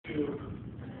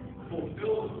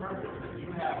fulfill the purpose that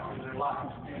you have for their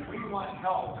lives. And we want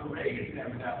help to raise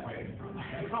them that way.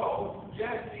 So,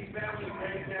 yes, these families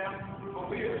raise them, but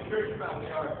we as a church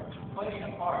family are playing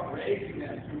a part, raising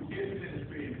them through kids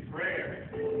ministry and prayer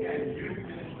and youth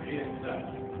ministry and such.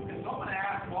 And so I'm going to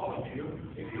ask all of you,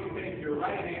 if you'll take your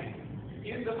right hand,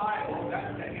 in the Bible,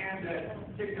 that's the hand that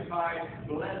signifies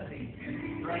blessing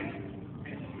and strength,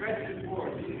 and stretches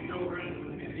forward these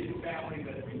children and these families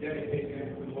as we dedicate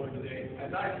them to the Lord today.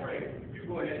 As I pray, you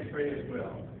go ahead and pray as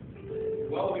well.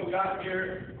 Well, we've got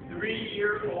here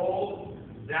 3-year-old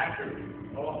Zachary.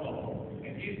 Oh,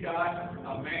 and he's got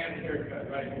a man haircut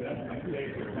right here. That's my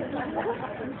favorite.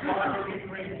 Father, we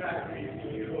bring Zachary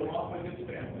to you along with his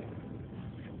family.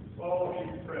 Oh,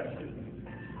 he's precious.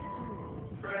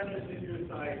 Precious in your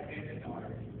sight and in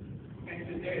ours. And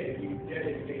today we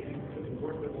dedicate him to the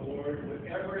work of the Lord,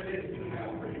 whatever it is you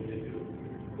have for him to do.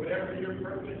 Whatever your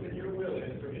purpose and your will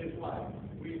is for his life,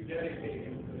 we dedicate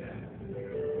him to that.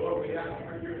 Lord, we ask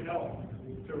for your help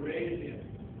to raise him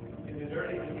in the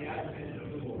learning and the admonition of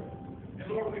the Lord.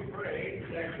 And Lord, we pray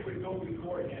that you would go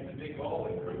before him and make all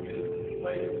the crooked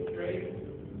places straight.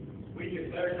 We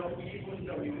declare no evil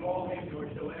shall befall him, nor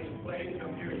shall any plague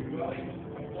come near his dwelling.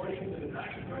 According to the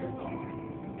 91st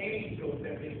Psalm, angels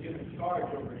have been given charge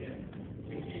over him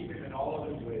to keep him in all of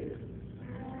his ways.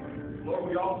 Lord,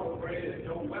 we also pray that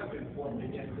no weapon formed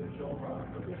against him shall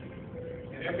prosper.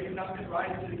 And every tongue that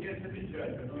rises against him in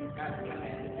judgment, we cast down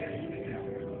and condemn even now.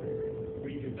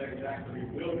 We declare Zachary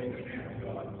will be the man of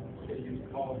God that you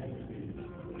called him to be.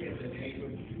 In the name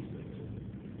of Jesus.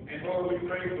 And Lord, we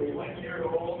pray for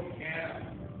 1-year-old Hannah.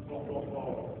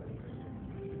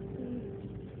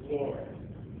 Lord,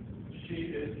 she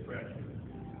is precious.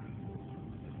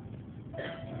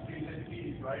 She's in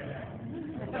peace right now.